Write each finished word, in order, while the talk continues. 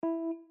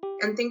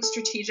and think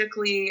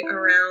strategically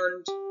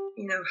around,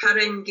 how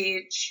to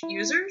engage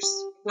users.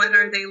 What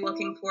are they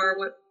looking for?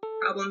 What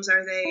problems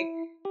are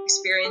they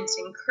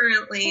experiencing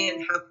currently,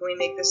 and how can we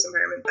make this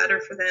environment better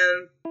for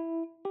them?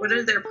 What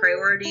are their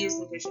priorities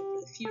and vision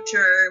for the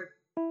future?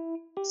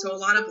 So a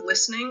lot of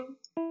listening.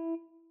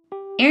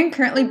 Erin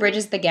currently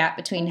bridges the gap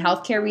between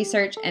healthcare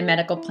research and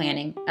medical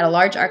planning at a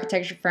large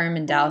architecture firm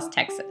in Dallas,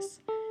 Texas.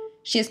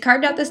 She has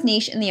carved out this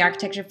niche in the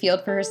architecture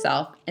field for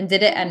herself and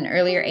did it at an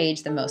earlier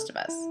age than most of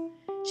us.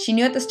 She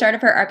knew at the start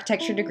of her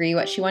architecture degree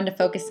what she wanted to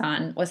focus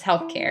on was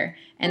healthcare,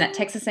 and that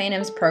Texas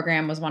A&M's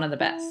program was one of the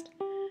best.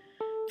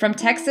 From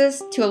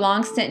Texas to a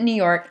long stint in New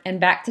York and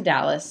back to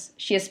Dallas,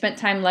 she has spent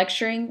time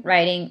lecturing,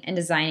 writing, and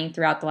designing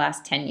throughout the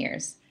last 10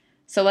 years.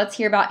 So let's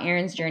hear about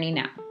Erin's journey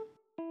now.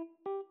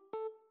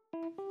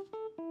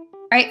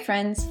 All right,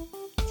 friends,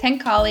 10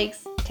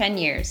 Colleagues, 10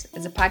 Years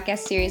is a podcast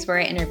series where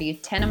I interview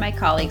 10 of my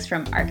colleagues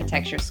from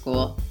architecture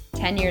school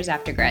 10 years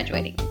after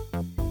graduating.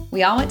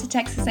 We all went to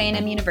Texas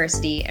A&M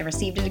University and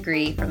received a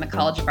degree from the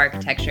College of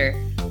Architecture,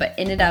 but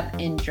ended up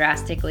in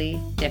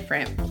drastically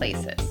different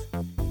places.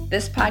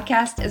 This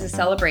podcast is a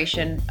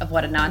celebration of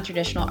what a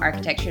non-traditional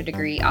architecture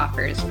degree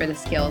offers for the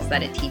skills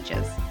that it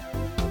teaches.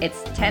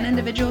 It's 10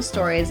 individual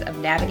stories of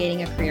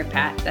navigating a career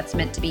path that's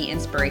meant to be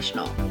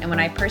inspirational. And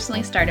when I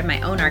personally started my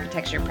own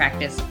architecture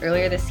practice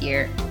earlier this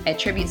year, I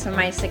attribute some of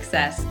my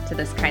success to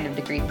this kind of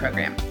degree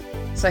program.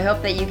 So I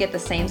hope that you get the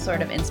same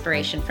sort of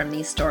inspiration from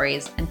these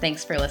stories, and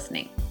thanks for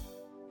listening.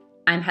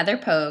 I'm Heather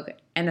Pogue,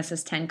 and this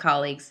is 10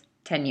 Colleagues,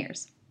 10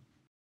 Years.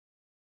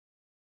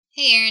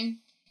 Hey, Erin.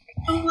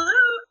 Hello.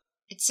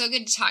 It's so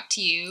good to talk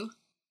to you.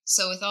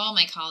 So with all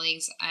my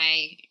colleagues,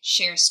 I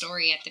share a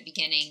story at the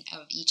beginning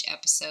of each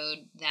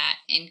episode that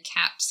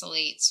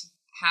encapsulates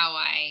how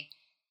I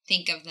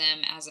think of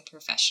them as a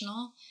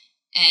professional.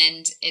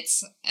 And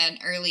it's an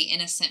early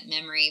innocent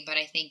memory, but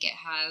I think it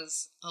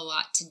has a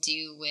lot to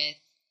do with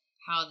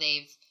how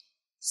they've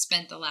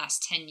spent the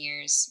last 10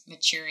 years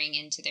maturing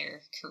into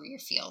their career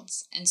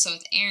fields. And so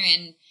with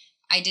Erin,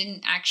 I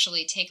didn't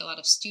actually take a lot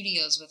of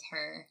studios with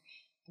her,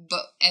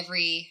 but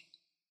every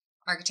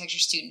architecture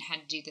student had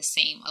to do the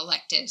same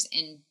electives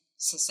in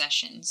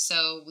succession.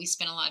 So we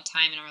spent a lot of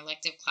time in our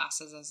elective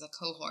classes as a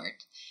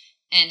cohort.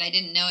 And I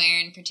didn't know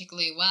Erin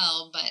particularly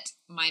well, but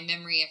my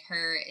memory of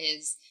her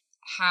is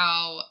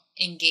how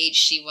engaged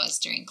she was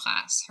during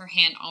class. Her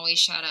hand always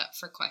shot up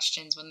for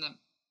questions when the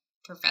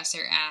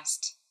professor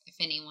asked if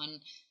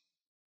anyone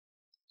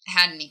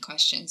had any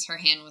questions. Her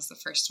hand was the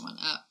first one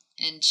up.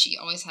 And she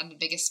always had the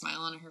biggest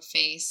smile on her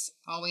face,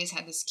 always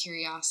had this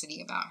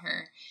curiosity about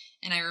her.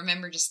 And I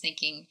remember just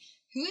thinking,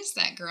 who is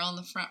that girl in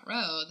the front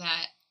row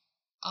that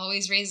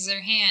always raises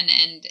her hand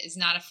and is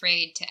not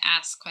afraid to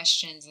ask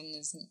questions and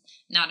is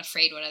not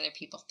afraid what other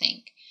people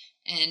think?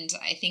 And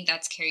I think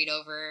that's carried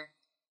over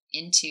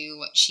into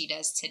what she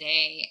does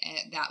today,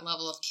 that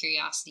level of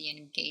curiosity and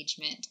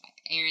engagement.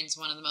 Erin's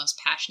one of the most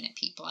passionate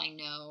people I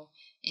know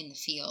in the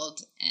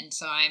field, and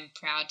so I'm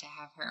proud to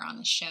have her on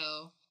the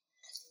show.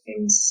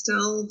 I'm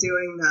still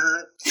doing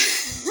that.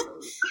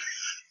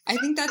 I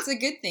think that's a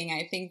good thing.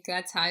 I think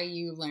that's how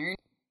you learn.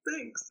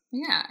 Thanks.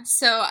 Yeah.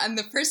 So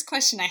the first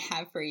question I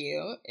have for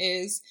you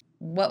is,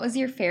 what was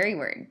your Ferry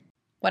word?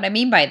 What I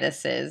mean by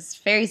this is,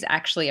 Ferry's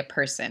actually a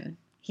person.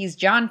 He's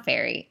John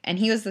Ferry, and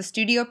he was the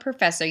studio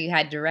professor you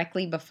had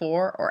directly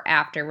before or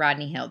after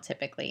Rodney Hill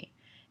typically.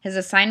 His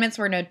assignments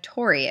were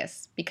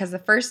notorious because the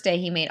first day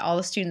he made all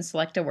the students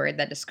select a word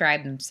that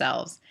described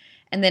themselves,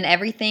 and then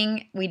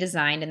everything we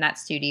designed in that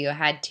studio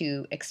had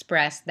to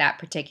express that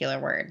particular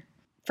word.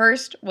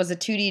 First was a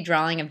 2D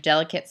drawing of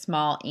delicate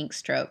small ink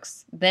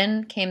strokes,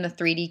 then came the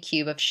 3D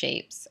cube of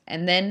shapes,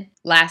 and then,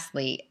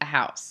 lastly, a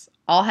house.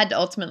 All had to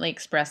ultimately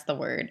express the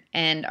word,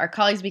 and our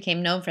colleagues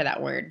became known for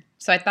that word,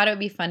 so I thought it would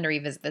be fun to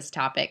revisit this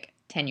topic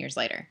 10 years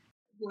later.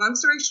 Long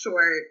story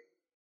short,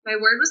 my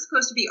word was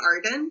supposed to be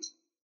ardent,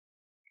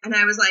 and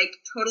I was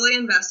totally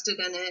invested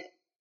in it,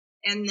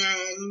 and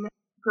then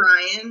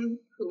Brian,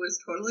 who was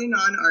totally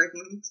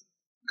non-ardent,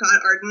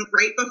 got ardent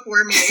right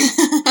before me,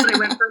 but I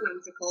went for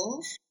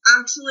whimsical.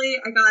 Actually,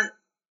 I got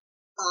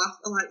off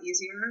a lot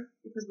easier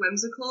because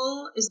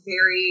whimsical is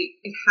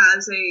it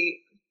has a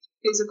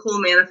physical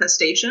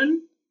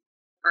manifestation.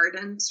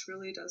 Ardent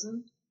really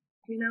doesn't,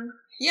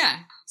 Yeah.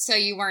 So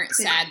you weren't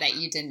sad that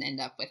you didn't end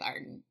up with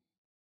ardent?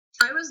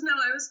 I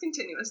was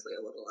continuously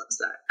a little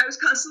upset. I was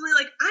constantly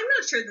I'm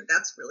not sure that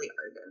that's really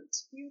ardent.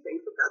 Do you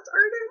think that that's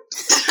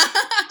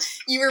ardent?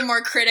 You were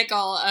more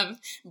critical of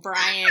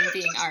Brian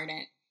being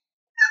ardent.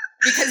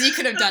 Because you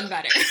could have done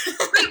better. Wait,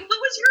 what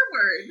was your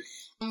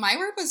word? My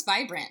word was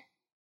vibrant.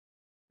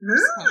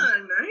 Ah,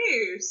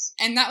 nice.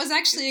 And that was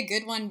actually a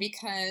good one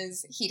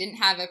because he didn't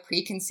have a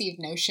preconceived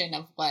notion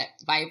of what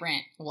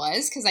vibrant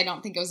was, because I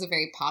don't think it was a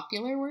very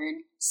popular word.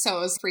 So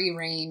it was free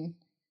reign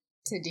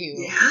to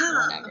do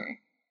whatever.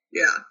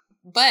 Yeah.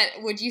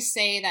 But would you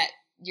say that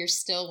you're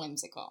still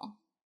whimsical?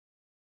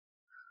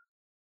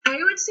 I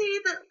would say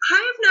that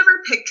I have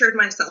never pictured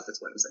myself as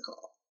whimsical,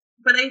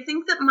 but I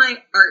think that my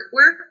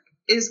artwork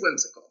is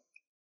whimsical.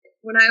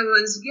 When I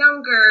was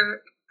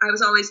younger, I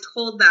was always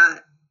told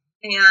that.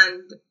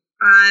 And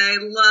I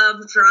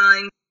love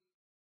drawing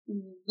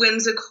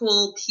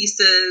whimsical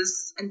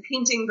pieces and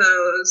painting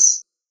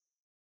those.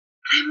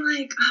 I'm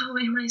like, oh,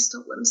 am I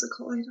still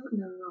whimsical? I don't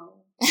know.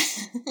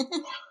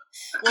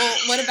 Well,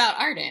 what about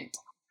ardent?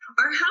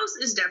 Our house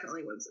is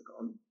definitely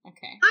whimsical.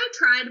 Okay. I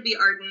try to be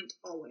ardent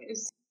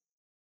always.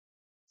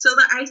 So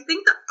that I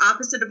think the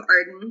opposite of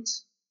ardent,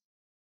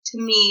 to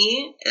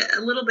me,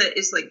 a little bit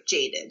is like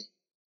jaded.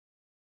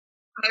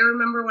 I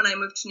remember when I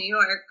moved to New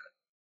York,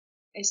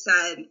 I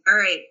said, all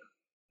right,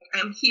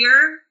 I'm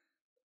here.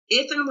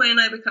 If and when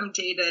I become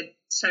jaded,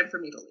 it's time for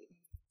me to leave.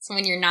 So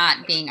when you're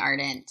not being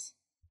ardent,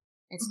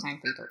 it's time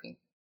for you to leave.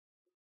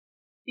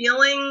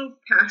 Feeling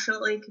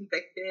passionately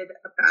convicted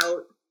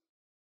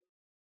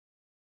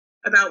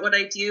about what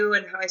I do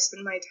and how I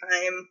spend my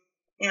time,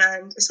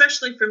 and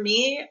especially for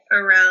me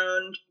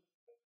around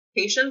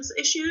patients'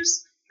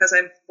 issues, because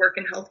I work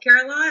in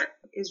healthcare a lot,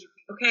 is,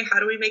 okay, how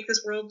do we make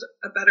this world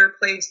a better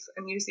place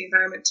and use the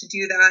environment to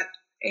do that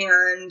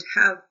and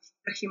have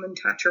a human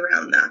touch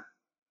around that?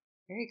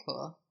 Very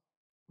cool.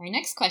 My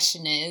next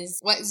question is,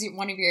 what is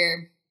one of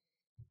your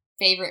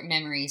favorite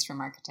memories from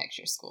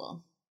architecture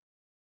school?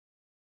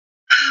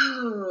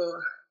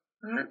 Oh,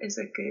 that is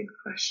a good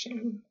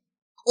question.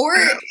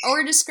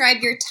 Or describe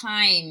your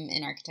time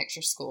in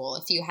architecture school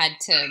if you had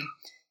to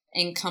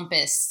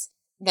encompass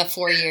the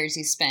 4 years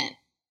you spent.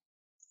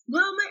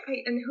 Well,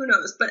 and who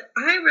knows, but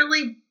I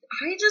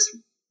just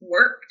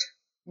worked.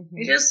 Mm-hmm.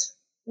 I just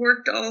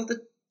worked all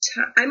the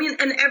time. I mean,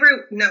 and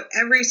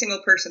every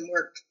single person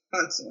worked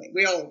constantly.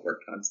 We all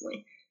worked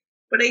constantly.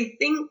 But I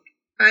think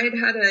I'd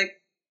had a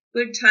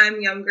good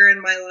time younger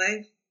in my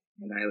life,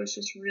 and I was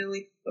just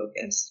really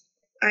focused.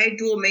 I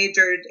dual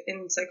majored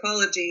in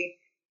psychology.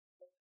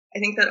 I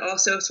think that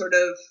also sort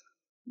of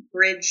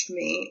bridged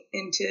me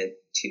into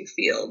two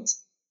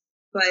fields.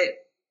 But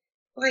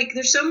like,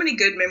 there's so many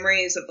good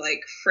memories of like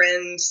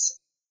friends,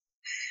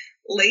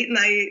 late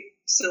night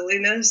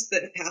silliness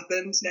that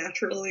happens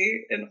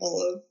naturally in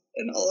all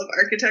of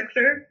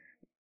architecture.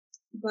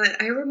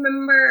 But I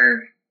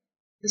remember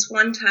this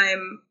one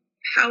time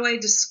how I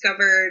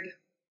discovered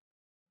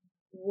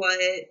what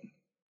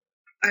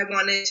I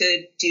wanted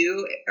to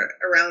do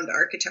around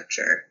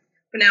architecture.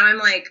 But now I'm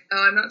like,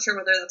 oh, I'm not sure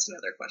whether that's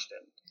another question.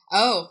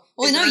 Oh,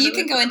 well, no, you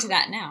can go into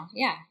that now.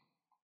 Yeah.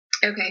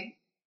 Okay.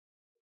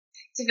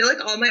 So I feel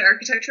like all my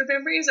architecture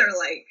memories are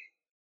like,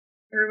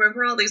 I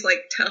remember all these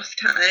like tough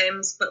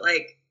times, but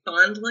like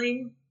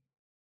fondly.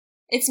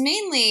 It's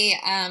mainly,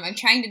 I'm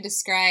trying to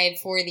describe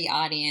for the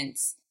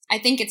audience, I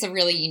think it's a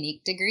really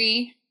unique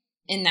degree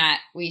in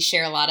that we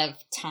share a lot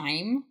of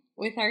time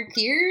with our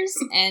peers,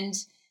 and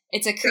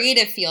it's a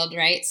creative field,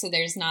 right? So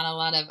there's not a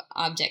lot of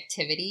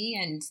objectivity,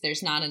 and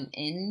there's not an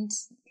end.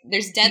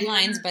 There's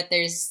deadlines, but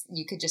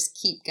you could just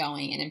keep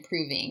going and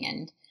improving.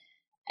 And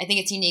I think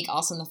it's unique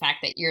also in the fact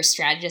that you're a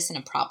strategist and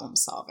a problem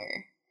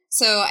solver.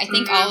 So I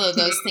think all of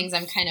those things,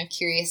 I'm kind of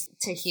curious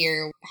to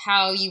hear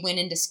how you went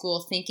into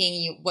school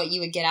thinking what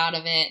you would get out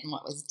of it and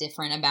what was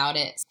different about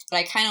it. But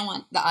I kind of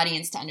want the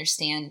audience to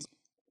understand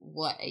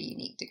what a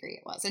unique degree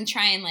it was and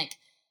try and like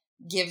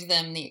give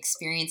them the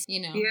experience,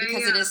 because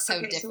it is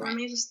so different. So let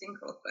me just think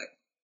real quick.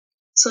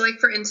 So like,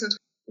 for instance,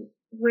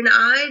 when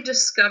I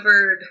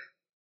discovered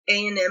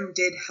A&M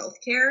did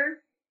healthcare,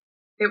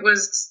 it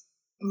was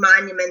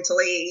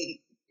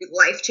monumentally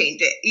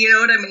life-changing. You know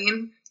what I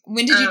mean?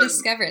 When did you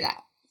discover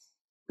that?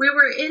 We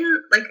were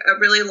in like a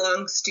really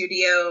long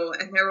studio,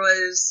 and there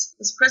was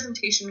this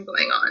presentation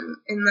going on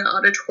in the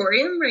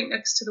auditorium right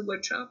next to the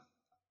wood shop.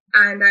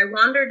 And I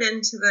wandered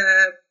into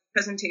the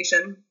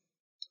presentation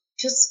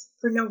just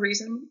for no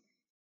reason.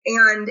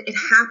 And it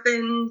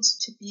happened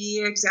to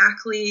be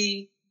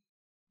exactly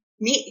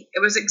me. It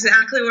was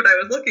exactly what I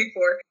was looking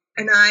for.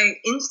 And I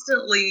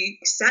instantly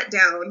sat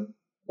down,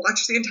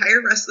 watched the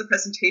entire rest of the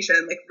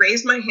presentation, like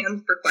raised my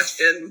hand for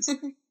questions.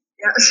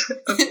 Yes,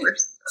 of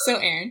course. So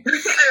Erin.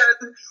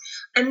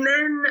 and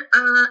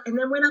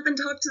then went up and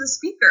talked to the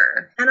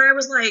speaker. And I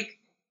was like,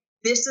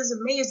 this is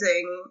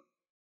amazing.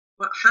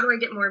 How do I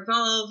get more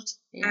involved?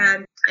 Yeah.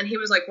 And he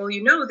was like, well,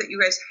 you know that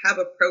you guys have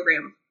a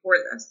program for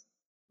this.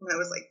 And I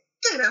was like,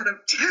 get out of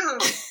town.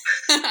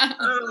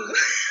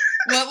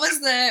 What was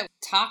the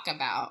talk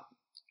about?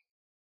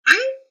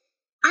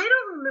 I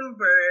don't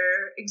remember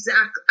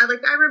exactly.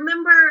 I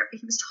remember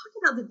he was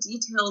talking about the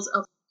details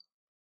of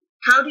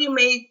how do you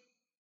make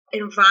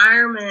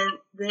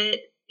environment that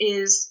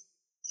is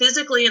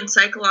physically and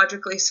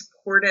psychologically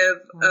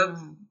supportive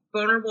of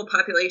vulnerable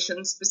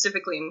populations,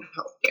 specifically in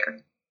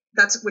healthcare.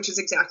 Which is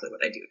exactly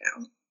what I do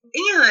now.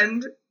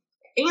 And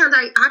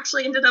I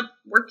actually ended up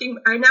working.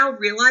 I now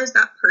realize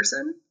that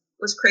person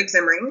was Craig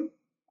Zimmering,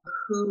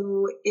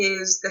 who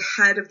is the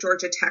head of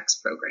Georgia Tech's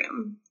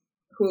program,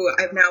 who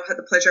I've now had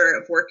the pleasure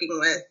of working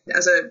with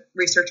as a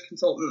research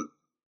consultant.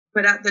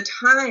 But at the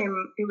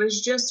time, it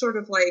was just sort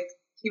of like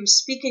he was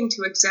speaking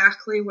to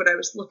exactly what I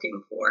was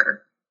looking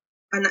for.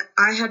 And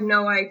I had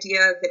no idea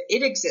that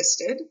it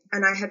existed.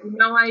 And I had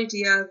no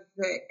idea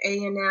that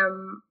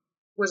A&M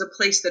was a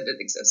place that it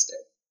existed.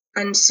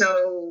 And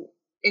so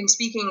in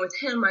speaking with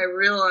him, I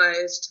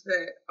realized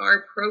that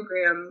our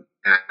program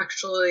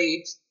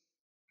actually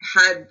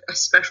had a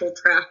special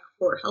track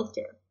for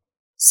healthcare.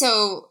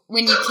 So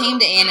when you came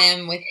to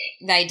A&M with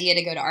the idea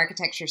to go to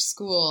architecture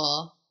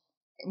school,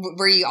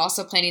 were you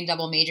also planning to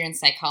double major in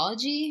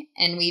psychology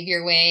and weave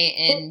your way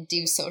and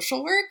do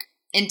social work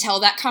until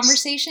that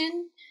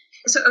conversation?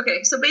 So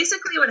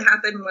basically what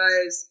happened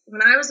was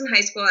when I was in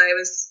high school,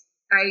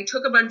 I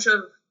took a bunch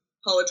of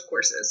college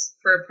courses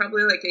for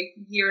probably like a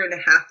year and a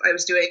half. I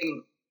was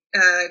doing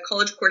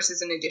college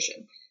courses in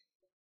addition.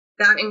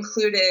 That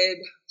included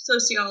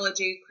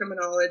sociology,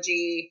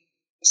 criminology,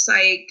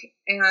 psych,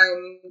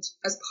 and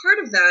as part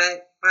of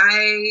that,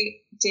 I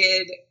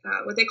did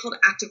what they called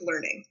active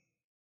learning.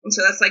 And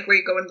so that's like where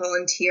you go and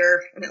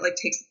volunteer, and it like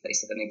takes the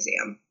place of an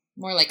exam.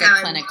 More like a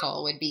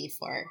clinical would be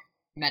for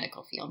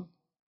medical field.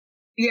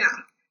 Yeah.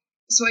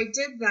 So I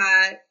did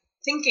that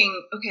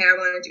thinking, okay, I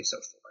want to do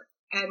social work.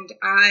 And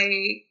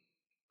I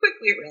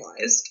quickly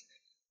realized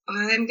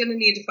I'm going to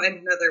need to find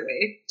another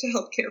way to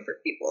help care for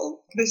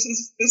people. This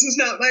is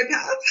not my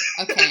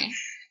path. Okay.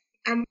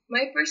 And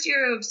my first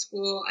year of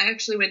school, I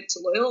actually went to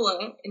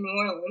Loyola in New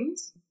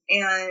Orleans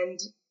and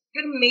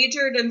kind of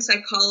majored in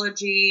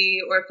psychology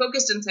or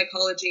focused in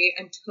psychology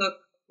and took a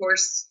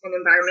course in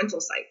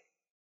environmental psych.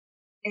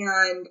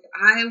 And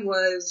I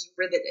was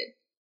riveted.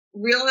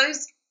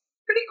 Realized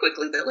pretty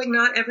quickly that like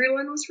not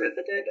everyone was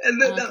riveted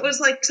and that was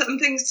like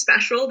something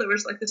special. There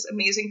was like this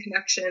amazing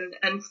connection.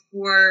 And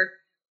for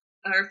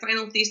our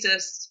final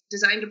thesis,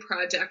 designed a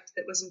project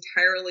that was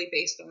entirely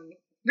based on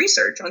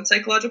research, on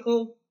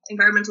psychological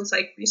environmental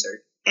psych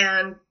research,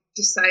 and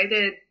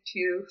decided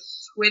to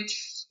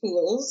switch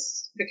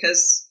schools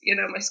because,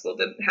 my school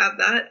didn't have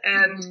that,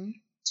 and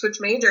switch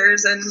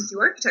majors and do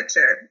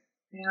architecture.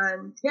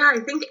 And yeah, I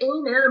think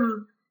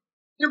A&M,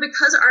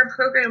 because our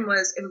program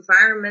was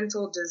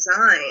environmental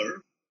design,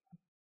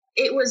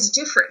 it was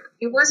different.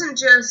 It wasn't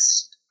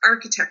just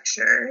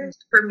architecture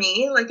for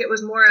me. Like, it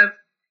was more of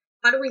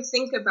how do we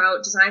think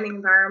about designing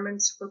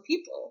environments for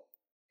people?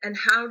 And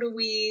how do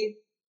we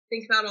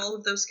think about all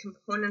of those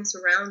components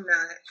around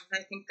that? And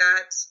I think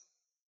that's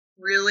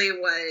really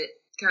what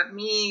got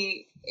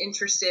me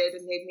interested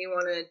and made me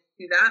want to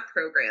do that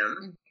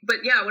program. But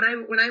yeah,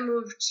 when I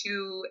moved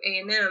to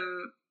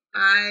A&M,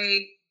 I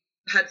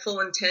had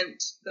full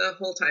intent the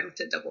whole time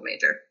to double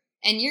major.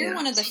 And you're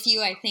one of the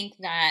few, I think,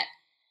 that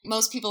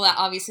most people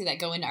that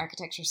go into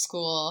architecture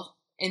school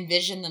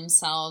envision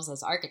themselves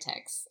as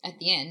architects at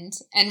the end.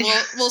 And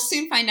we'll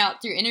soon find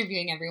out through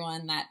interviewing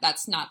everyone that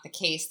that's not the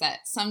case,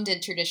 that some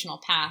did traditional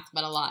path,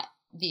 but a lot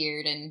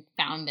veered and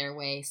found their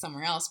way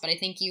somewhere else. But I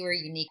think you were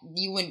unique.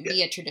 You wouldn't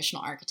be a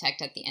traditional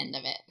architect at the end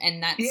of it.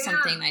 And that's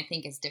something I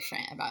think is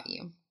different about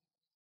you.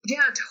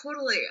 Yeah,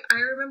 totally. I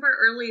remember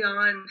early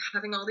on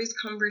having all these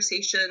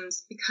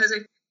conversations because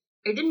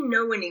I didn't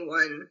know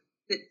anyone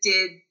that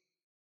did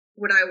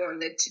what I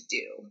wanted to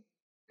do.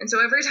 And so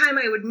every time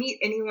I would meet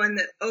anyone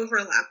that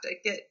overlapped,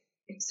 I'd get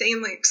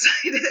insanely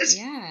excited.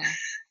 Yeah.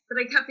 But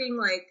I kept being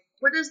like,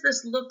 what does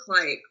this look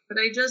like? But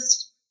I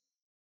just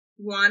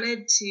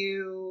wanted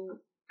to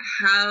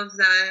have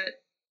that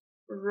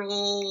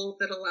role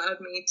that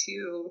allowed me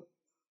to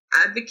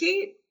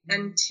advocate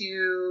and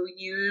to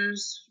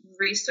use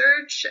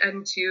research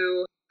and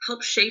to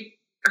help shape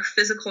our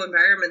physical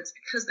environments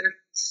because they're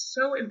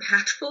so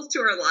impactful to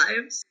our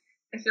lives.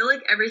 I feel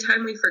like every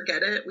time we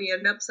forget it, we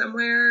end up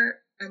somewhere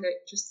and it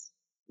just,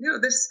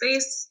 this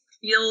space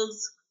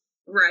feels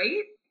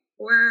right,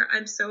 or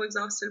I'm so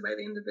exhausted by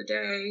the end of the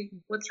day.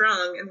 What's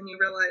wrong? And then you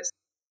realize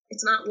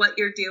it's not what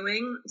you're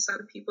doing. It's not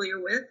the people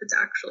you're with. It's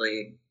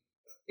actually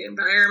the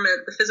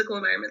environment, the physical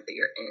environment that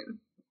you're in.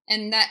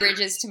 And that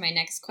bridges to my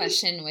next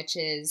question, which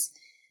is,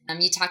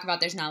 you talk about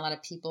there's not a lot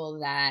of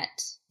people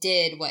that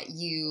did what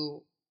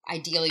you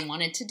ideally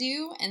wanted to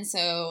do. And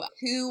so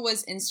who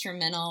was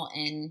instrumental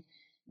in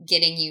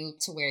getting you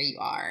to where you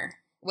are,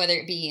 whether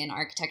it be in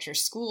architecture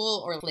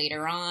school or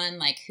later on?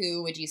 Like,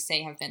 who would you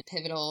say have been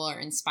pivotal or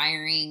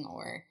inspiring,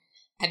 or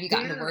have you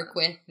gotten to work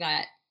with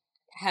that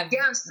have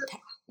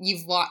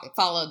you've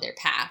followed their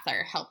path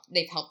or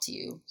they've helped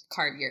you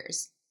carve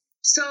yours?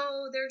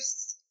 So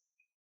there's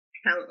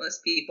countless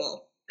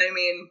people. I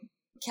mean,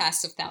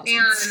 cast of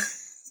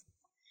thousands.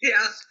 And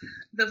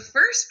the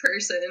first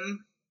person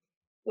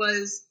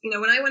was,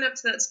 when I went up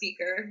to that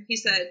speaker, he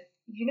said,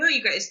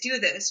 you guys do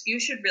this.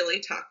 You should really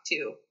talk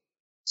to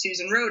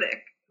Susan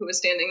Rodick, who was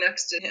standing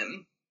next to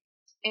him.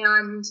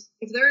 And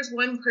if there's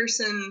one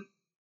person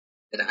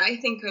that I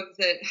think of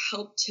that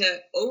helped to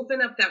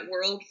open up that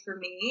world for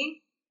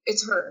me,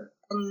 it's her.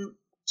 And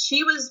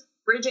she was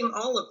bridging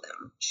all of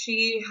them.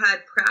 She had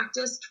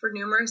practiced for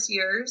numerous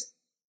years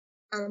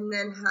and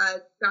then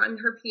had gotten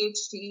her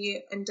PhD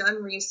and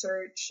done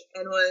research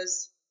and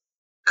was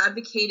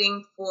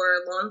advocating for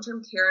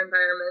long-term care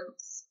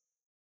environments.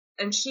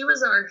 And she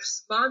was our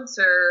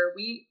sponsor.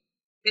 We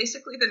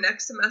basically, the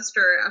next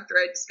semester after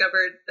I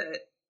discovered that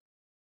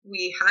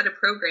we had a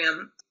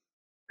program,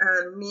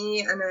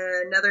 me and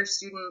another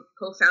student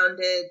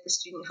co-founded the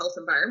Student Health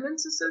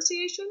Environments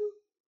Association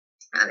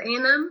at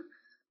A&M.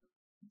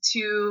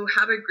 to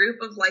have a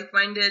group of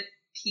like-minded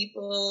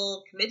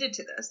people committed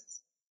to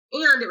this.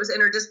 And it was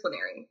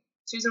interdisciplinary.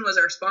 Susan was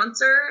our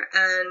sponsor,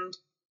 and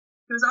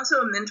he was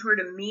also a mentor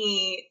to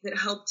me that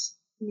helped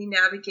me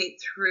navigate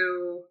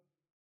through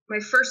my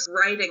first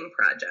writing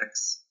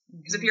projects.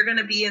 Because if you're going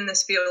to be in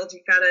this field,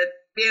 you've got to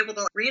be able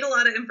to read a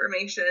lot of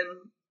information,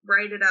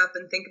 write it up,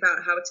 and think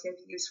about how it's going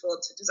to be useful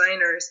to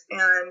designers.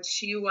 And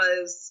she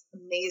was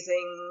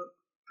amazing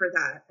for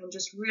that and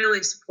just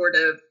really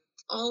supportive.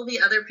 All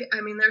the other,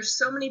 there's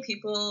so many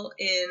people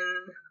in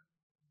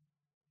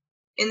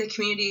the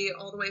community,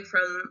 all the way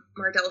from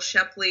Mardell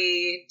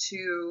Shepley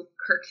to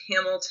Kirk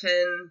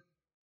Hamilton,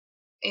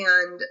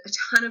 and a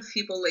ton of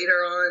people later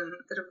on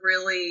that have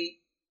really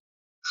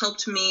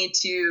helped me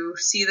to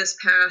see this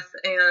path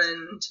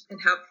and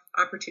have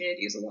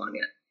opportunities along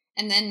it.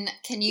 And then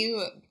can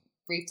you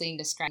briefly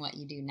describe what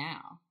you do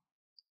now?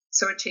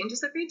 So it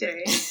changes every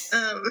day,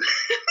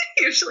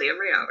 usually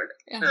every hour.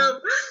 Uh-huh.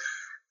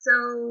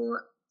 So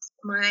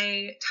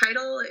my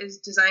title is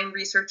Design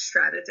Research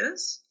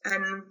Strategist.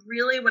 And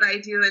really what I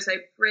do is I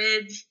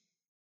bridge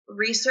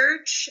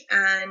research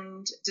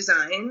and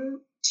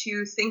design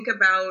to think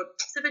about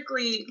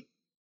specifically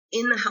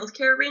in the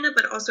healthcare arena,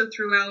 but also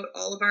throughout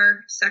all of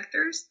our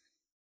sectors.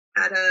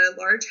 At a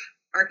large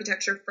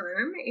architecture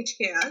firm,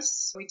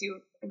 HKS, we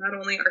do not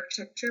only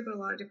architecture, but a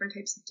lot of different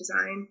types of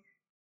design,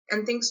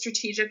 and think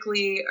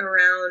strategically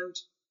around,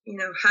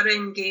 how to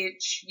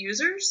engage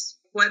users.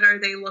 What are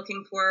they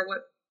looking for?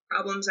 What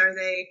problems are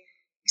they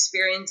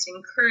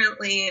experiencing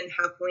currently? And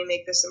how can we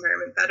make this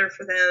environment better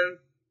for them?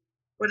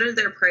 What are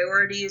their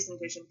priorities and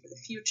vision for the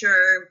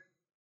future?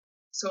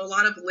 So a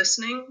lot of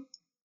listening.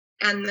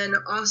 And then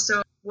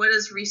also, what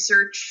does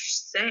research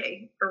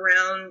say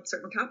around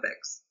certain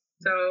topics?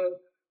 So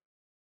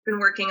I've been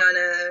working on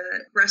a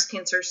breast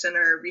cancer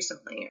center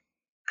recently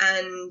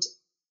and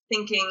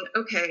thinking,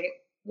 okay,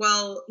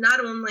 well, not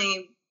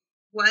only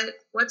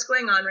what's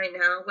going on right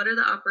now, what are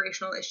the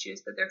operational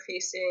issues that they're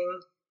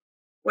facing,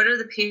 what are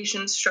the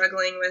patients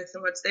struggling with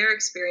and what's their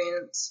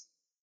experience,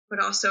 but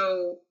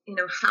also,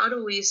 how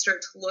do we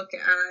start to look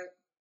at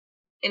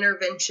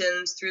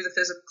interventions through the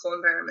physical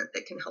environment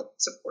that can help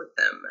support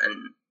them?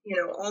 And,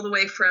 all the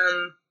way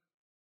from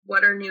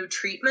what are new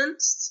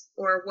treatments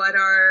or what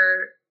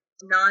are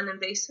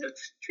non-invasive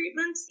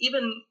treatments,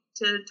 even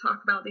to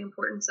talk about the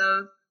importance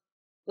of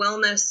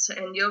wellness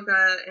and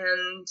yoga,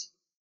 and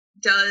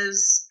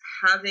does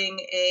having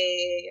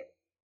a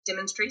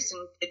demonstration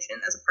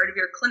kitchen as a part of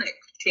your clinic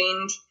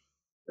change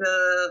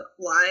the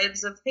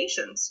lives of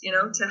patients,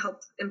 to help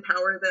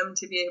empower them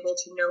to be able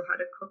to know how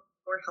to cook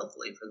more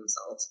healthily for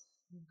themselves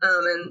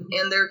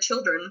and their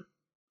children.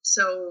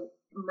 So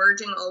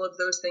merging all of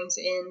those things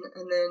in,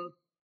 and then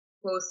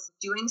both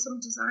doing some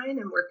design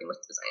and working with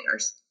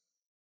designers.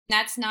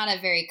 That's not a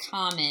very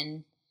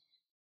common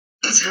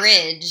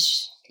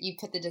bridge. You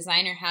put the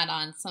designer hat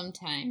on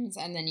sometimes,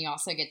 and then you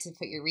also get to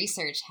put your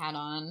research hat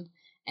on,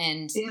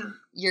 and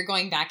you're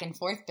going back and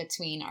forth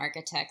between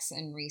architects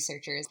and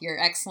researchers. You're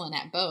excellent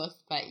at both,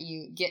 but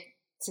you get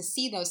to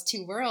see those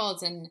two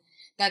worlds, and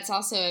that's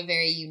also a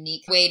very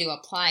unique way to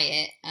apply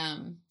it.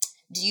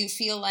 Do you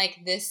feel like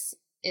this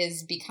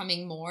is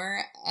becoming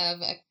more of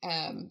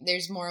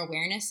there's more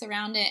awareness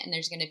around it, and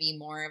there's going to be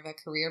more of a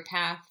career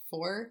path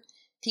for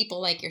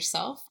people like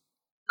yourself?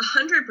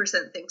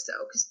 100% think so.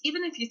 Because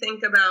even if you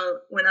think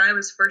about when I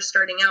was first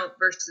starting out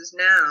versus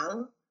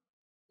now,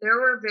 there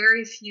were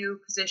very few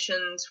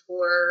positions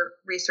for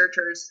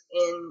researchers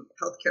in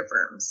healthcare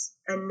firms.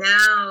 And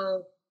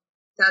now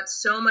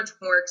that's so much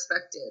more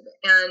expected.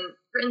 And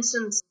for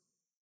instance,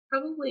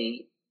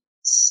 probably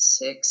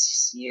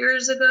 6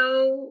 years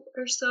ago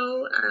or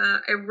so,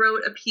 I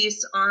wrote a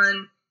piece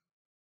on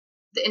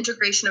the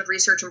integration of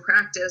research and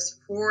practice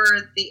for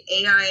the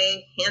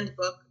AIA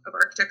Handbook of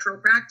Architectural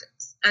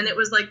Practice. And it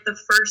was like the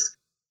first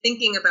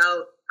thinking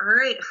about, all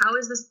right, how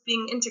is this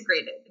being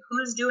integrated?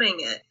 Who's doing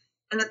it?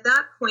 And at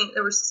that point,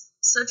 there was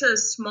such a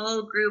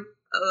small group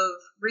of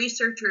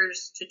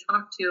researchers to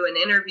talk to and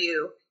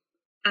interview.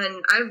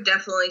 And I've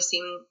definitely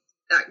seen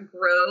that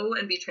grow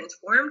and be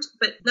transformed.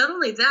 But not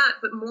only that,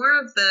 but more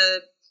of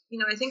the,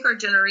 I think our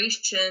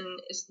generation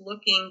is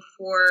looking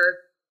for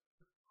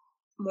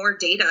more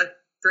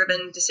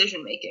data-driven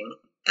decision-making.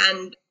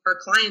 And our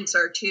clients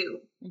are too.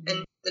 Mm-hmm.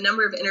 And the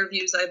number of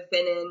interviews I've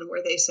been in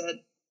where they said,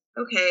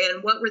 okay,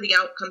 and what were the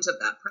outcomes of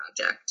that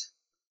project,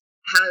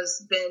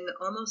 has been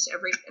almost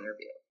every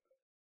interview.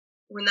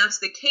 When that's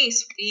the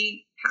case,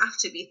 we have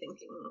to be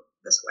thinking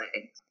this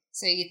way.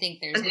 So you think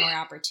there's more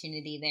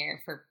opportunity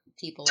there for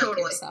people like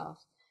yourself?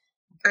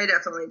 I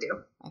definitely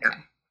do. Okay.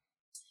 Yeah.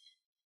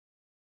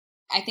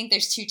 I think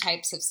there's two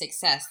types of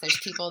success. There's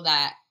people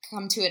that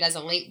come to it as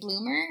a late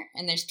bloomer,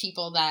 and there's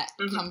people that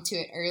come to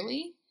it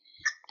early.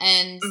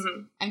 And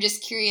I'm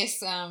just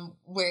curious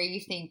where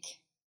you think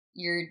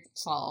your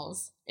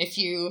falls. If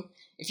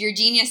your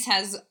genius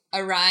has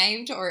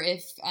arrived, or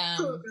if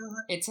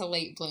it's a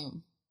late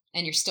bloom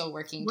and you're still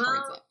working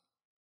towards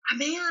it.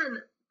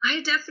 Man,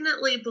 I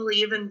definitely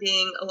believe in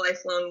being a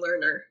lifelong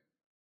learner.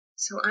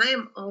 So I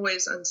am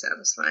always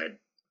unsatisfied.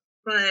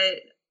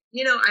 But,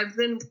 I've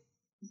been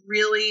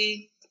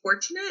really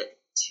fortunate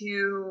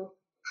to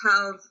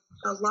have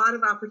a lot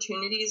of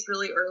opportunities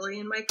really early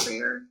in my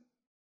career.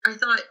 I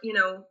thought,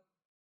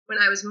 when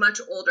I was much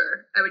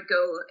older, I would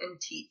go and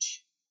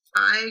teach.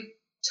 I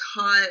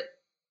taught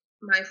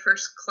my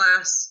first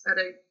class at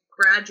a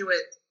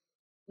graduate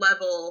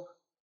level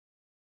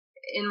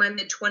in my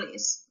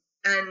mid-20s.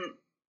 And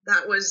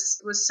that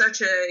was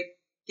such a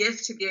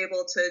gift to be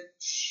able to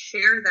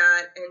share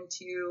that and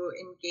to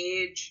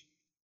engage.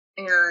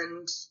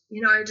 And,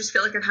 I just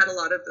feel like I've had a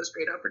lot of those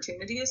great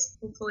opportunities.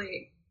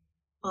 Hopefully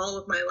all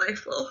of my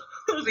life will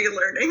be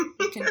learning.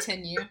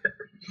 Continue.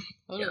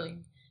 Totally. Yeah.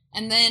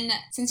 And then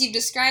since you've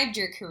described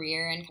your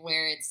career and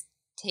where it's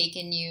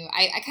taken you,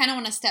 I kind of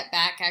want to step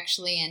back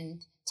actually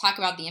and talk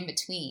about the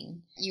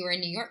in-between. You were in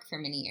New York for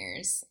many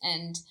years,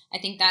 and I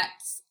think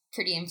that's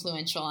pretty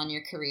influential on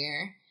your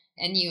career.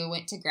 And you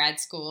went to grad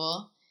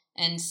school,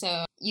 and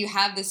so you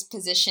have this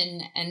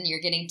position and you're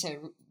getting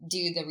to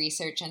do the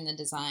research and the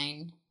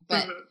design.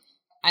 But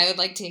I would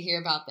like to hear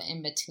about the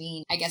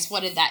in-between. I guess,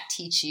 what did that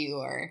teach you,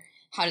 or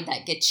how did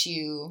that get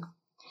you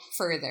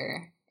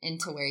further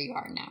into where you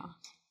are now?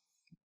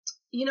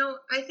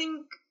 I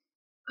think,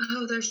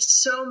 there's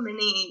so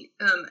many,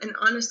 and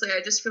honestly,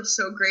 I just feel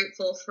so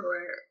grateful for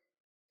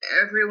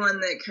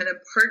everyone that kind of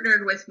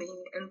partnered with me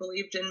and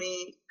believed in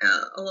me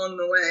along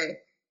the way.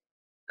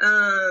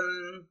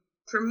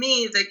 For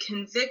me, the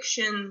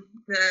conviction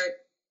that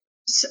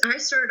I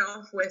started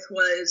off with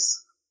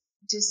was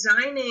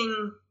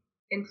designing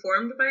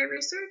informed by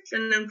research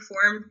and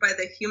informed by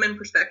the human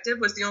perspective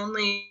was the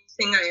only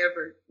thing I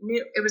ever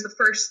knew. It was the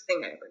first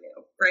thing I ever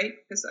knew, right?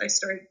 Because I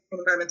started in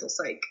environmental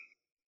psych.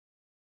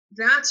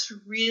 That's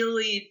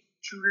really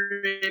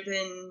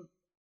driven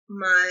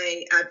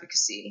my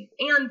advocacy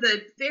and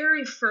the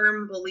very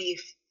firm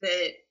belief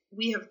that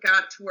we have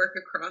got to work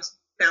across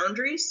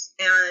boundaries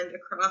and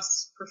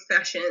across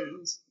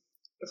professions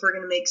if we're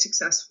going to make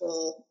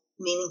successful,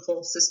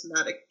 meaningful,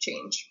 systematic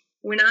change.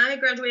 When I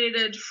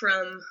graduated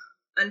from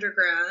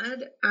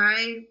undergrad,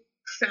 I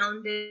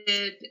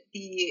founded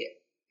the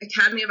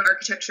Academy of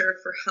Architecture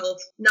for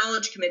Health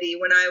Knowledge Committee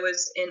when I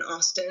was in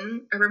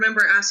Austin. I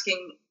remember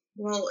asking,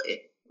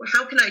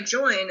 how can I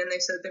join? And they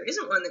said, there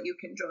isn't one that you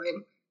can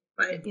join,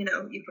 but,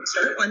 you can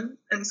start one.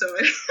 And so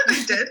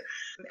I did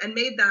and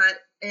made that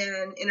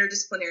an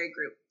interdisciplinary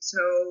group.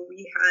 So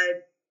we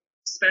had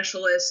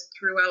specialists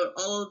throughout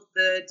all of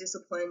the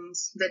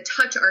disciplines that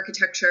touch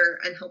architecture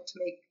and help to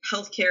make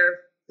healthcare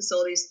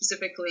facilities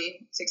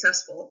specifically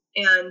successful,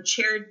 and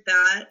chaired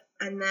that,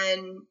 and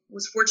then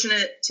was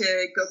fortunate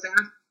to go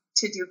back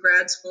to do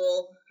grad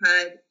school,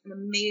 had an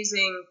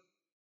amazing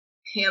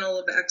panel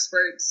of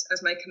experts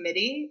as my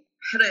committee,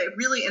 had a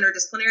really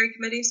interdisciplinary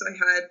committee. So I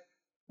had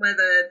one of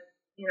the,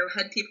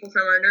 head people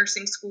from our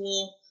nursing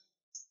school,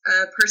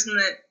 a person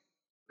that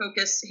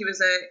focused, he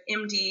was a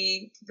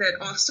MD that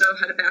also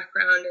had a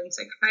background in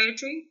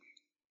psychiatry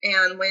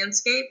and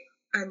landscape,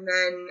 and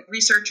then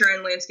researcher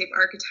and landscape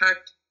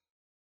architect.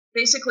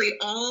 Basically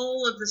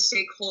all of the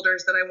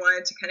stakeholders that I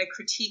wanted to kind of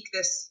critique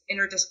this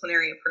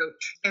interdisciplinary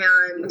approach,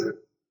 and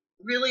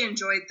really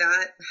enjoyed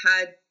that.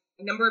 Had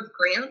a number of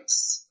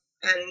grants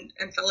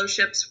and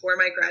fellowships for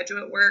my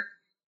graduate work,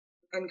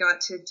 and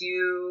got to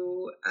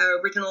do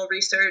original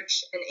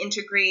research and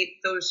integrate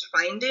those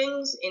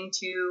findings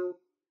into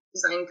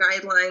design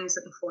guidelines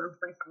that informed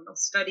my final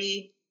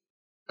study.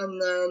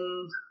 And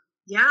then,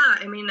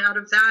 out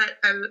of that,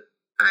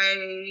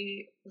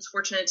 I was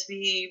fortunate to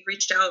be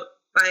reached out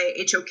by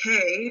HOK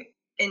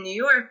in New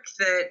York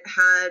that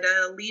had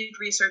a lead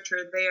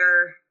researcher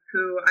there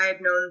who I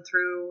had known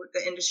through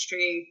the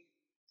industry.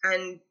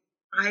 And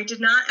I did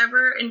not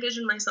ever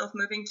envision myself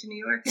moving to New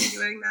York and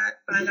doing that,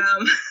 but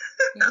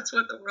that's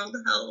what the world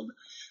held.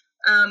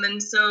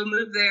 And so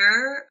moved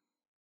there,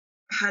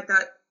 had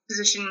that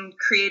position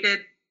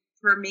created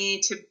for me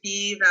to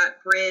be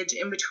that bridge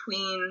in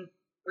between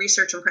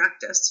research and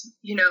practice.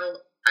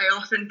 I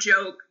often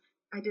joke,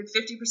 I did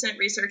 50%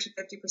 research and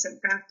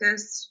 50%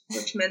 practice,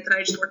 which meant that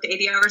I just worked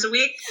 80 hours a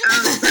week,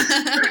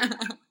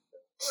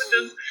 which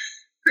is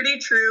pretty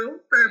true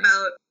for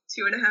about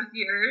 2.5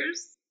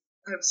 years.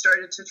 I've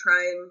started to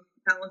try and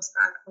balance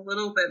that a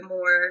little bit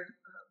more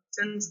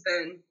since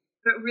then.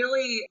 But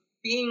really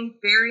being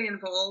very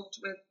involved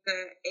with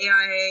the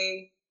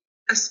AIA,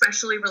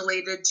 especially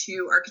related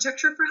to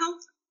architecture for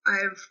health.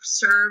 I've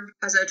served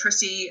as a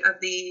trustee of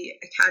the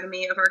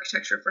Academy of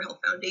Architecture for Health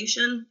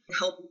Foundation,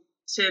 helped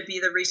to be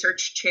the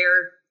research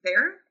chair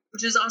there,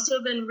 which has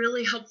also been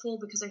really helpful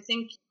because I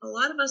think a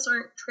lot of us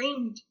aren't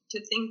trained to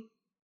think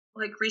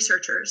like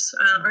researchers,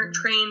 aren't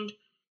trained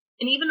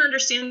in even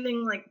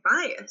understanding like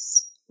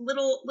bias,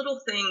 little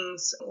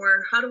things,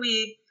 or how do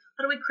we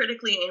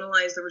critically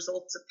analyze the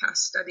results of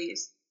past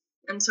studies.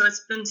 And so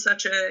it's been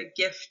such a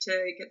gift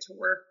to get to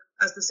work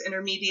as this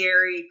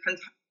intermediary, kind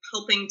of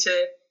helping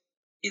to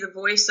be the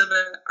voice of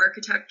an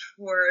architect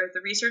for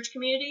the research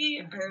community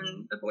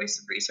and the voice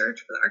of research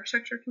for the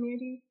architecture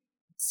community.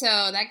 So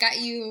that got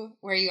you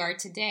where you are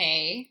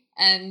today.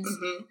 And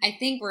I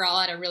think we're all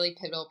at a really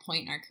pivotal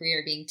point in our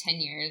career, being 10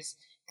 years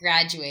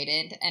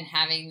graduated and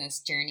having this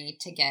journey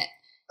to get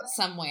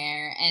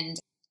somewhere. And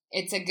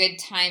it's a good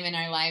time in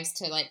our lives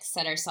to like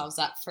set ourselves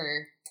up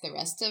for the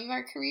rest of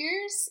our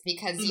careers,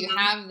 because you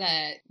have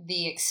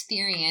the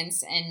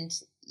experience and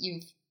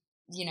you've,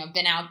 you know,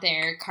 been out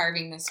there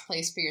carving this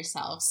place for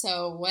yourself.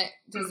 So what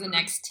does the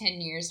next 10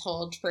 years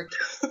hold for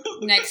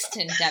next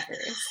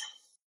endeavors?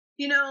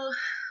 You know,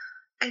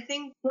 I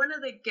think one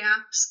of the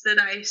gaps that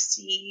I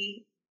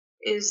see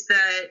is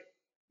that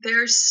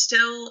there's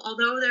still,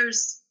 although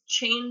there's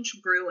change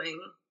brewing,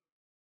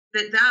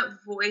 that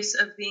voice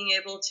of being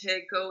able to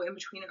go in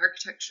between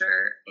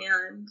architecture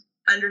and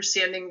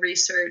understanding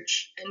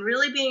research and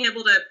really being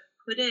able to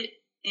put it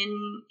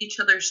in each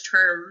other's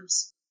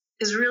terms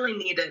is really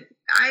needed.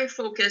 I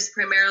focus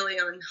primarily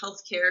on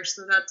healthcare,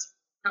 so that's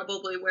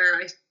probably where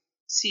I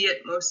see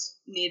it most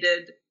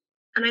needed.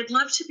 And I'd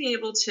love to be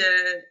able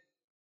to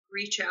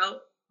reach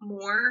out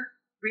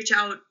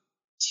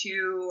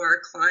to our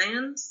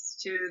clients,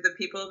 to the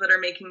people that are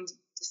making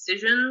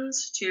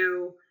decisions,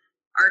 to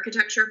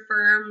architecture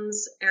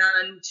firms,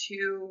 and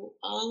to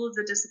all of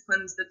the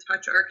disciplines that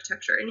touch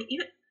architecture, and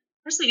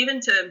even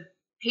to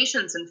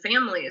patients and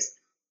families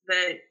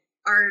that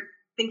are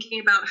thinking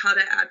about how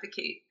to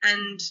advocate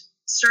and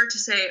start to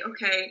say,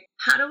 okay,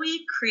 how do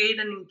we create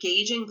an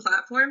engaging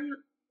platform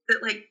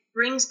that like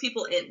brings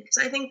people in? Because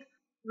I think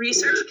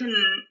research can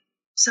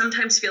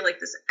sometimes feel like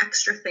this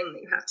extra thing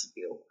that you have to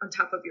do on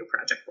top of your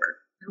project work.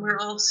 And we're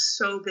all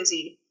so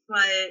busy,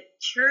 but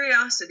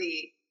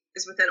curiosity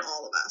is within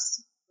all of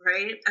us,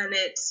 right? And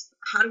it's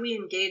how do we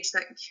engage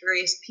that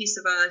curious piece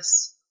of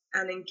us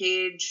and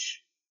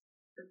engage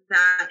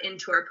that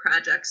into our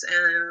projects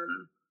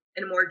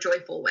in a more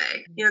joyful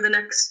way. You know, the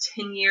next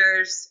 10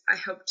 years, I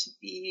hope to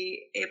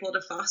be able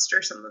to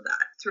foster some of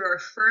that through our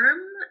firm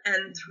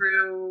and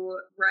through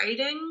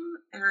writing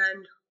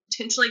and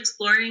potentially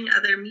exploring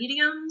other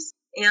mediums,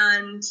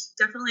 and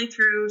definitely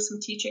through some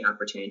teaching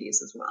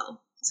opportunities as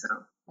well. So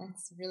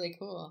that's really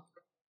cool.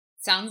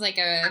 Sounds like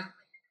a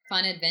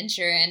fun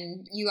adventure,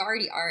 and you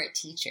already are a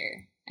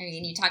teacher. I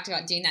mean, you talked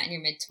about doing that in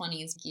your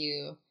mid-20s.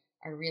 You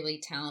are really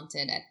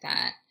talented at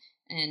that,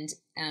 and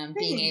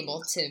being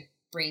able to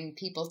bring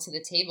people to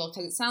the table,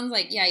 because it sounds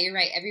like, yeah, you're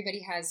right, everybody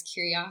has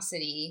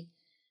curiosity,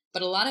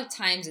 but a lot of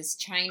times it's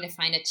trying to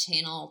find a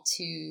channel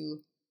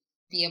to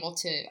be able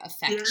to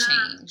affect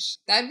change.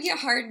 That would be a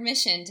hard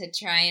mission, to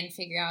try and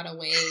figure out a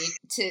way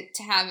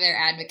to have their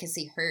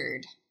advocacy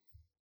heard.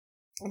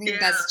 I think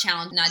that's a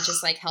challenge, not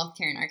just like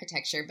healthcare and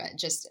architecture, but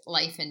just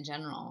life in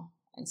general.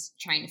 It's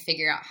trying to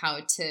figure out how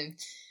to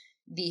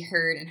be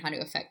heard and how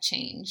to affect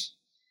change.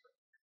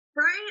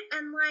 Right,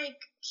 and like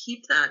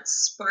keep that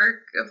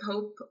spark of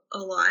hope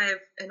alive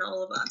in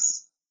all of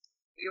us.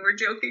 You were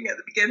joking at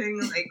the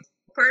beginning, like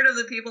part of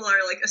the people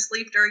are like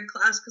asleep during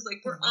class because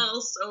like we're all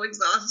so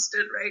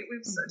exhausted, right? We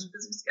have such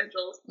busy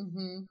schedules.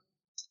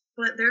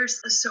 But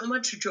there's so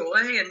much joy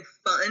and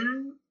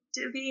fun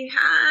to be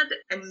had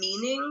and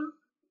meaning.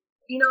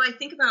 You know, I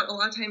think about a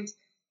lot of times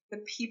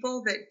the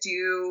people that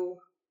do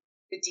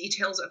the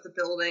details of the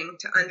building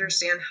to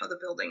understand how the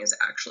building is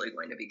actually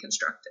going to be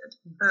constructed.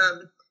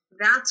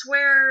 That's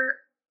where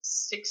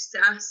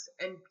success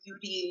and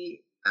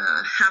beauty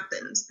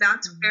happens.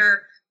 That's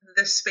where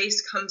the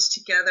space comes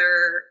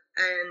together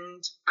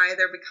and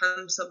either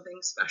becomes something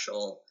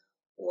special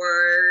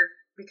or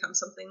becomes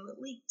something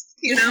that leaks,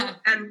 you know?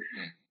 And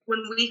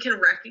when we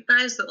can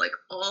recognize that like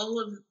all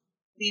of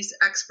these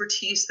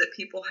expertise that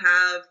people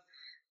have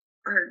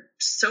are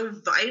so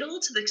vital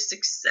to the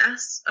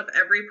success of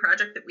every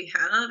project that we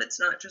have, it's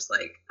not just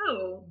like,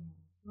 oh,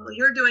 well,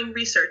 you're doing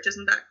research,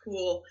 isn't that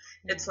cool?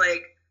 It's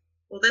like,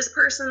 well, this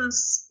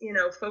person's, you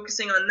know,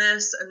 focusing on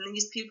this, and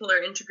these people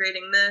are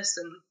integrating this.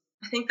 And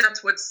I think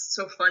that's what's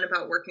so fun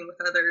about working with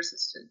others,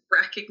 is to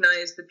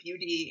recognize the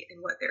beauty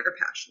in what they're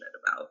passionate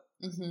about.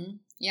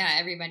 Yeah,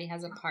 everybody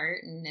has a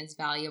part and is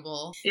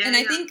valuable. And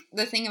I think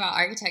the thing about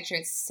architecture,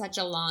 it's such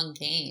a long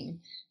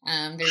game.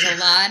 There's a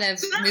lot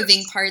of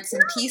moving parts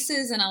and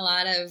pieces, and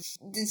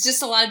it's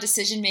just a lot of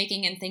decision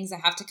making and things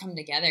that have to come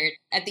together.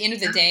 At the end of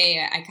the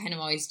day, I kind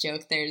of always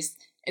joke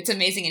it's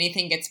amazing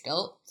anything gets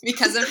built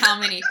because of how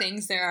many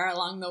things there are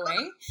along the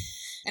way.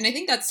 And I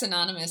think that's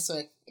synonymous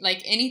with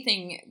like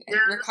anything. It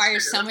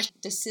requires so much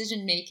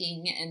decision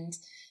making and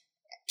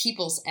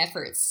people's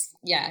efforts.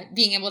 Yeah,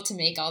 being able to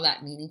make all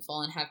that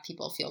meaningful and have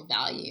people feel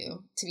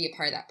value to be a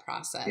part of that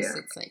process.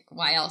 It's like,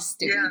 why else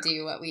do we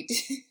do what we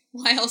do?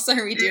 Why else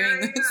are we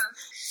doing this?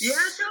 Yeah,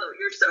 no,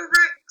 you're so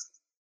right.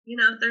 You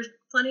know, there's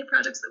plenty of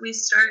projects that we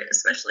start,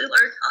 especially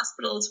large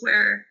hospitals,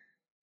 where,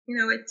 you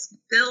know, it's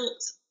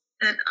built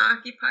and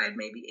occupied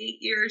maybe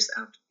 8 years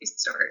after we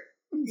start,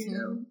 you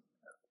know.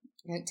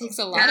 It takes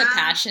a lot of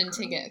passion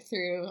to get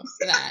through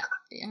that.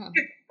 Yeah,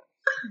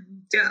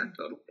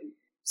 totally.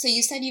 So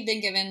you said you've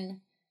been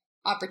given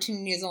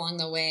opportunities along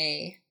the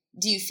way.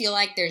 Do you feel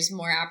like there's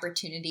more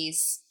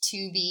opportunities to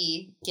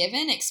be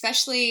given,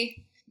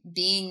 especially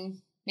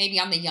being maybe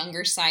on the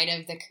younger side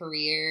of the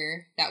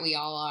career that we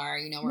all are.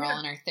 You know, we're all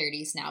in our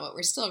 30s now, but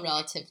we're still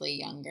relatively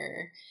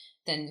younger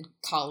than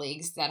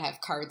colleagues that have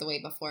carved the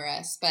way before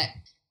us. But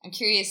I'm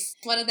curious,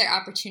 what other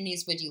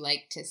opportunities would you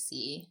like to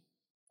see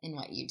in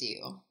what you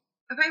do?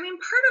 I mean,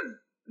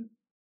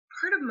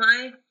 part of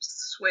my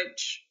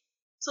switch,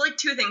 so like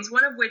two things,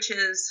 one of which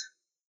is,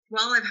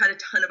 while I've had a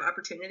ton of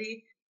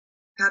opportunity,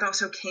 that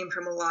also came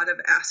from a lot of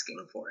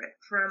asking for it,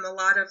 from a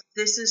lot of,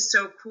 this is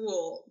so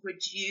cool.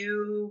 Would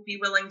you be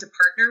willing to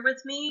partner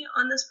with me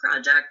on this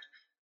project?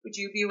 Would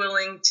you be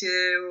willing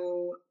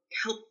to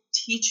help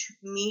teach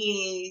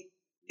me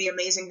the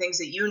amazing things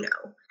that you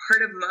know?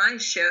 Part of my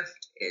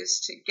shift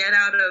is to get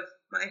out of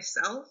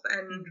myself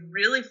and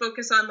really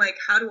focus on, like,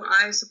 how do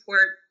I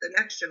support the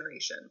next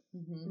generation?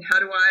 And how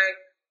do I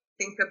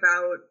think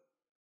about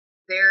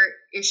their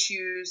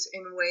issues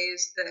in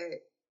ways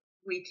that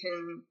we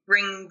can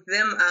bring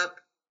them up?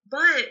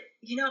 But,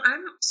 you know,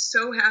 I'm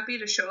so happy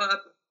to show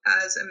up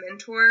as a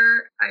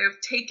mentor. I have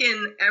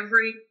taken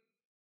every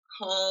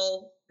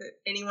call that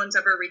anyone's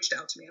ever reached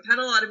out to me. I've had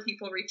a lot of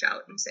people reach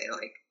out and say,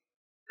 like,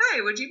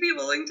 hi, would you be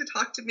willing to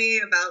talk to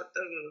me about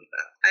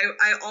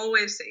I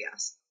always say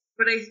yes.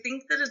 But I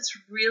think that it's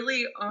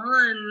really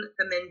on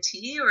the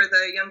mentee or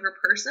the younger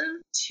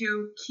person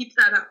to keep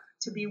that up,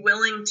 to be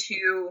willing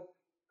to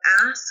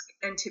ask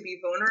and to be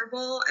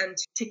vulnerable and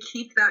to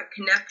keep that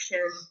connection,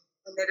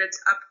 and that it's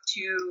up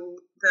to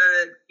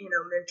the, you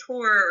know,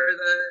 mentor or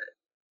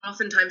the,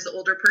 oftentimes the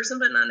older person,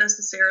 but not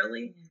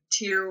necessarily,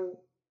 to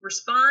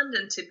respond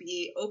and to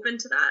be open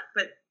to that.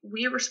 But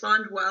we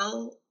respond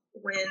well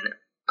when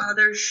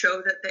others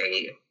show that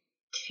they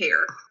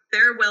care.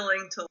 They're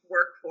willing to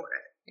work for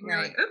it. And you're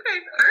like, okay,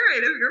 all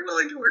right, if you're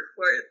willing to work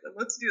for it, then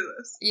let's do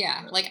this.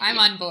 Yeah, like, I'm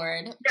on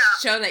board.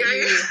 Show that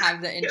you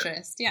have the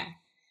interest. Yeah.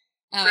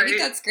 I think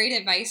that's great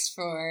advice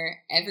for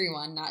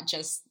everyone, not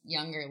just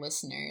younger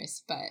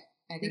listeners, but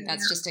I think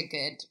that's just a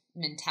good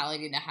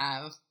mentality to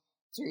have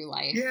through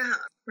life. Yeah,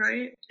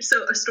 right.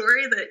 So a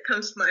story that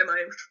comes to my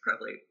mind, which is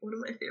probably one of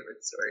my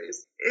favorite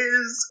stories,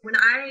 is when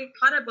I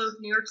taught at both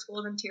New York School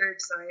of Interior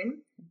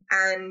Design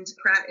and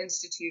Pratt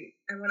Institute.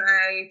 And when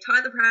I taught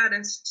at the Pratt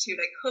Institute,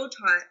 I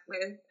co-taught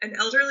with an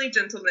elderly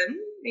gentleman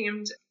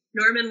named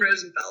Norman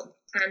Rosenfeld,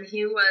 and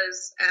he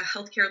was a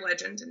healthcare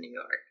legend in New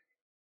York.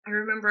 I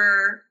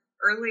remember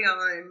early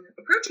on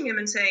approaching him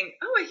and saying,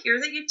 oh, I hear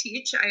that you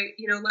teach.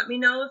 Let me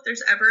know if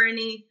there's ever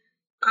any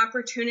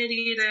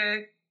opportunity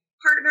to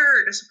partner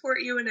or to support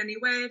you in any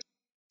way.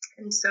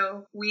 And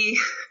so we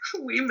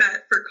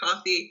met for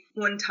coffee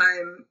one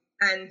time,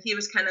 and he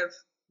was kind of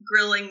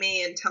grilling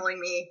me and telling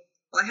me,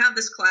 well, I have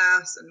this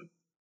class, and,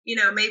 you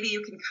know, maybe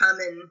you can come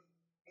and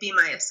be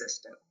my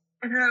assistant.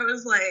 And I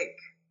was like,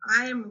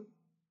 I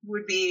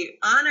would be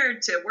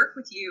honored to work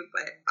with you,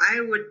 but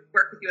I would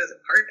work with you as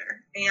a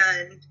partner.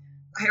 And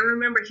I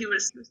remember he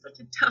was such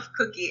a tough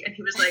cookie, and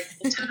he was like,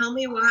 well, tell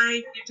me why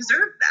you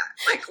deserve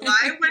that. Like,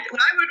 why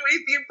would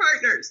we be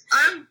partners?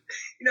 I'm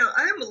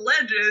a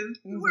legend.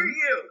 Who are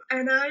you?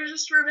 And I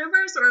just remember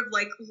sort of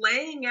like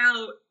laying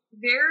out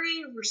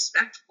very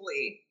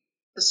respectfully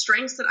the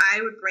strengths that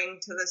I would bring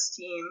to this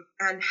team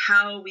and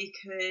how we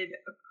could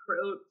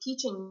approach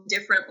teaching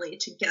differently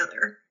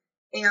together.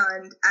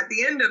 And at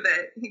the end of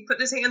it, he put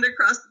his hand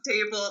across the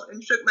table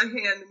and shook my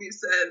hand, and he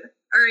said,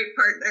 all right,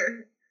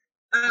 partner.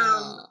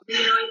 I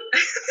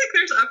think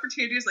there's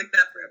opportunities like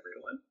that for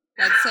everyone.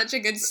 That's such a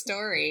good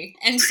story.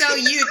 And so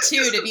you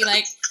too, to be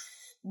like,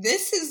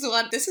 this is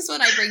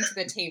what I bring to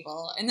the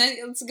table. And then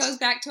it goes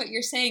back to what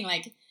you're saying,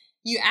 like,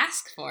 you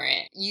ask for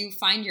it. You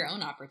find your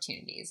own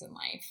opportunities in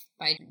life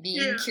by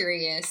being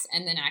curious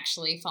and then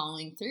actually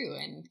following through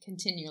and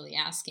continually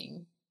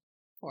asking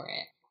for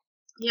it.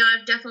 Yeah,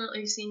 I've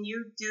definitely seen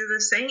you do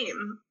the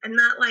same. And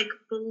that, like,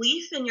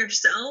 belief in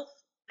yourself,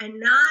 and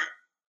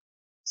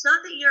it's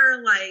not that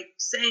you're, like,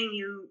 saying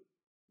you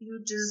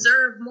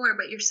deserve more,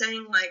 but you're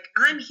saying, like,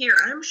 I'm here,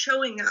 I'm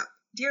showing up.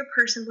 Dear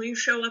person, will you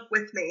show up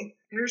with me?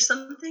 There's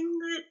something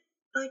that,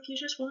 like, you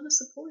just want to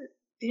support.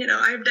 You know,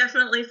 I've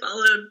definitely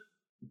followed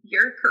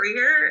your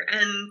career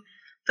and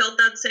felt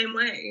that same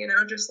way, you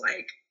know, just,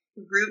 like,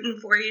 rooting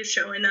for you,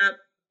 showing up.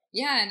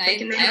 Yeah, and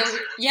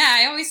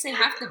I always say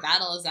half the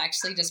battle is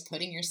actually just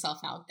putting yourself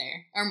out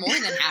there, or more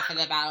than half of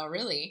the battle,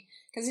 really.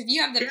 Because if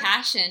you have the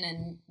passion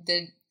and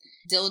the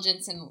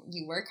diligence and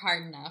you work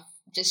hard enough,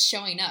 just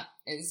showing up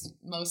is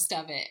most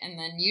of it, and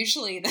then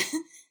usually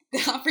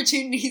the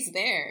opportunity's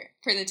there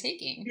for the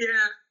taking.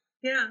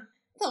 Yeah.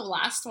 The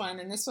last one,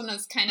 and this one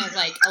was kind of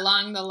like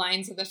along the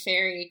lines of the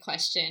fairy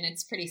question.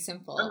 It's pretty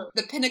simple.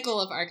 The pinnacle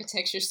of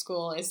architecture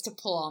school is to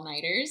pull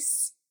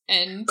all-nighters,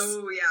 and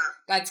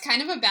that's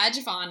kind of a badge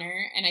of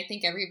honor, and I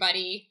think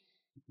everybody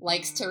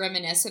likes to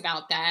reminisce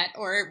about that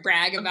or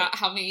brag about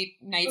how many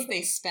nights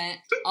they spent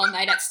all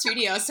night at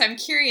studio. So I'm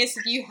curious,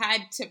 if you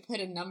had to put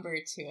a number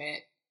to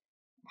it,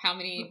 how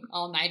many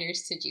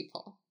all-nighters did you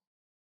pull?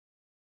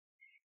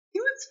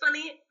 You know what's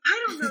funny?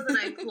 I don't know that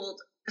I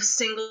pulled a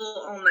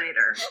single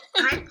all-nighter.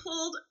 I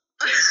pulled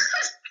a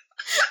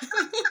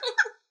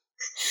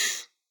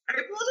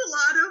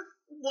lot of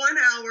 1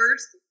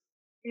 hours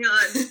and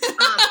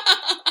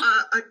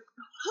a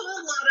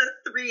whole lot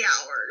of 3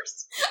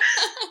 hours.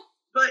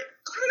 But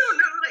I don't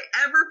know that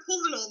I ever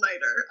pulled an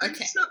all-nighter. I'm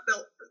just not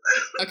built for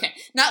that. Okay.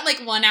 Not like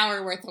 1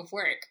 hour worth of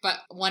work, but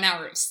 1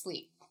 hour of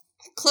sleep.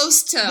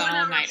 Close to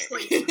all-nighter.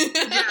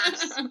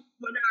 Yes. 1 hour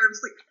of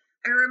sleep.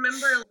 I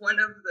remember one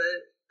of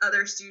the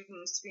other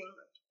students being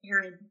like,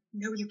 Erin,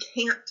 no, you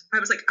can't. I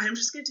was like, I'm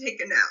just going to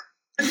take a nap.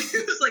 And he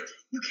was like,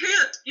 you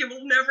can't. You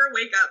will never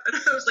wake up. And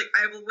I was like,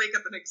 I will wake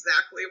up in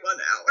exactly 1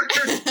 hour.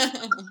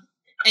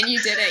 And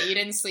you did it. You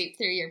didn't sleep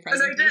through your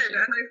presentation. And I did.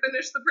 And I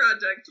finished the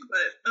project.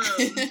 But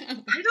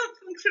I don't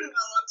function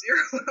well on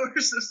 0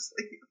 hours of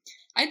sleep.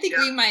 I think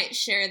we might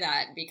share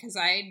that because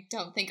I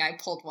don't think I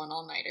pulled one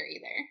all-nighter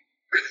either.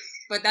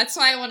 But that's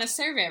why I want to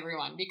serve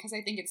everyone, because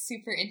I think it's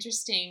super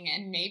interesting,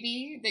 and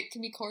maybe that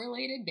can be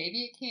correlated,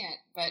 maybe it can't.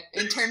 But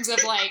in terms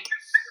of like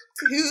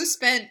who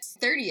spent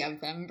 30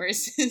 of them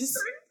versus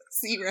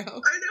 0. I know.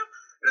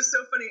 It was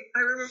so funny. I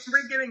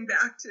remember getting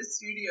back to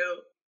studio.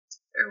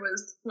 There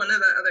was one of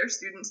the other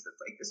students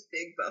that's like this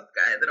big buff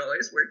guy that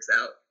always works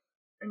out.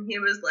 And he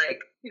was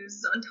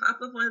on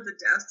top of one of the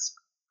desks,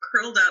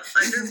 curled up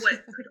under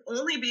what could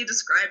only be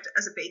described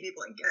as a baby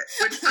blanket,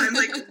 which I'm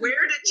like,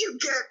 where did you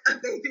get a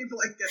baby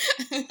blanket?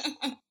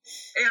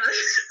 And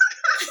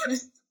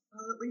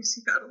well, at least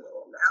he got a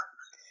little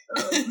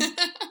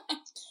nap.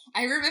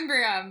 I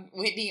remember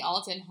Whitney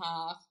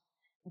Altenhoff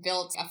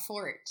built a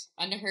fort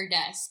under her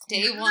desk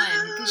day one,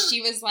 because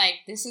she was like,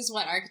 this is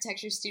what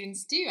architecture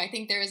students do. I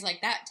think there was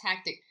like that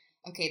tactic.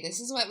 Okay, this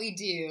is what we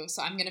do,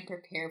 so I'm going to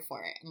prepare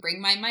for it. And bring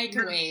my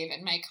microwave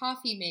and my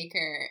coffee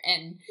maker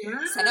and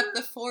set up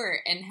the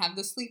fort and have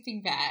the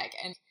sleeping bag.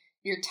 And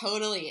you're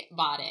totally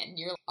bought in.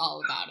 You're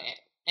all about it.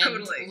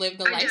 And live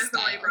the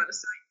lifestyle. I definitely brought a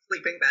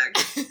sleeping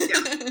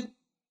bag.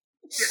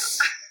 Yeah.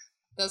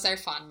 Those are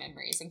fond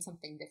memories and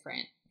something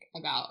different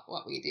about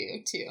what we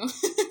do, too.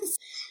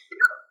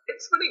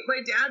 It's funny.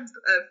 My dad's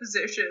a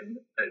physician,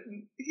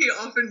 and he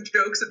often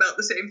jokes about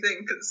the same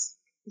thing, because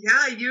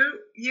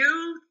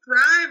you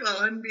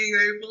thrive on being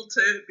able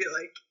to be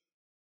like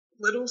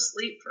little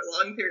sleep for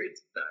long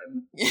periods of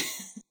time.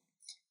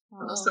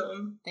 Well,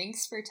 awesome.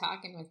 Thanks for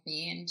talking with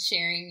me and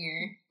sharing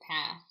your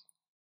path.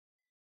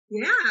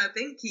 Yeah,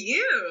 thank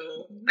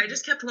you. I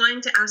just kept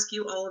wanting to ask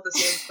you all of the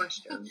same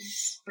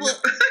questions. Well,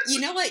 you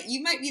know what?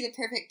 You might be the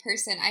perfect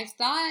person. I've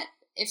thought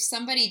if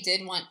somebody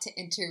did want to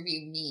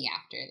interview me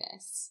after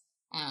this,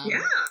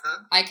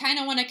 I kind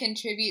of want to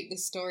contribute the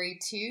story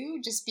too,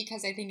 just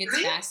because I think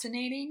it's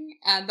fascinating,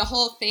 the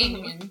whole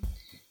thing, and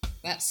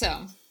that.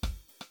 So,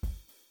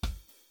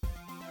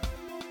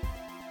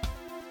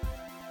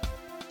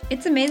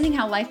 it's amazing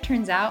how life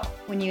turns out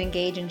when you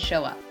engage and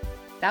show up.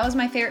 That was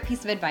my favorite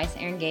piece of advice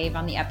Erin gave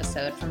on the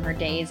episode from her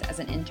days as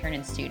an intern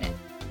and student.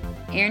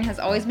 Erin has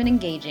always been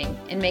engaging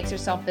and makes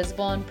herself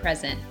visible and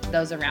present to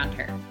those around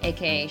her,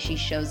 aka she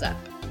shows up.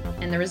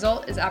 And the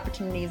result is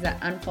opportunities that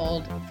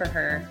unfold for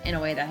her in a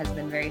way that has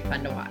been very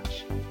fun to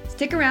watch.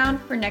 Stick around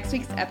for next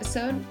week's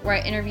episode, where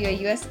I interview a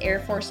U.S. Air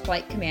Force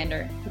flight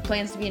commander who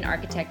plans to be an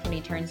architect when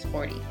he turns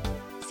 40.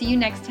 See you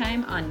next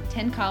time on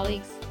 10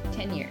 Colleagues,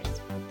 10 Years.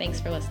 Thanks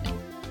for listening.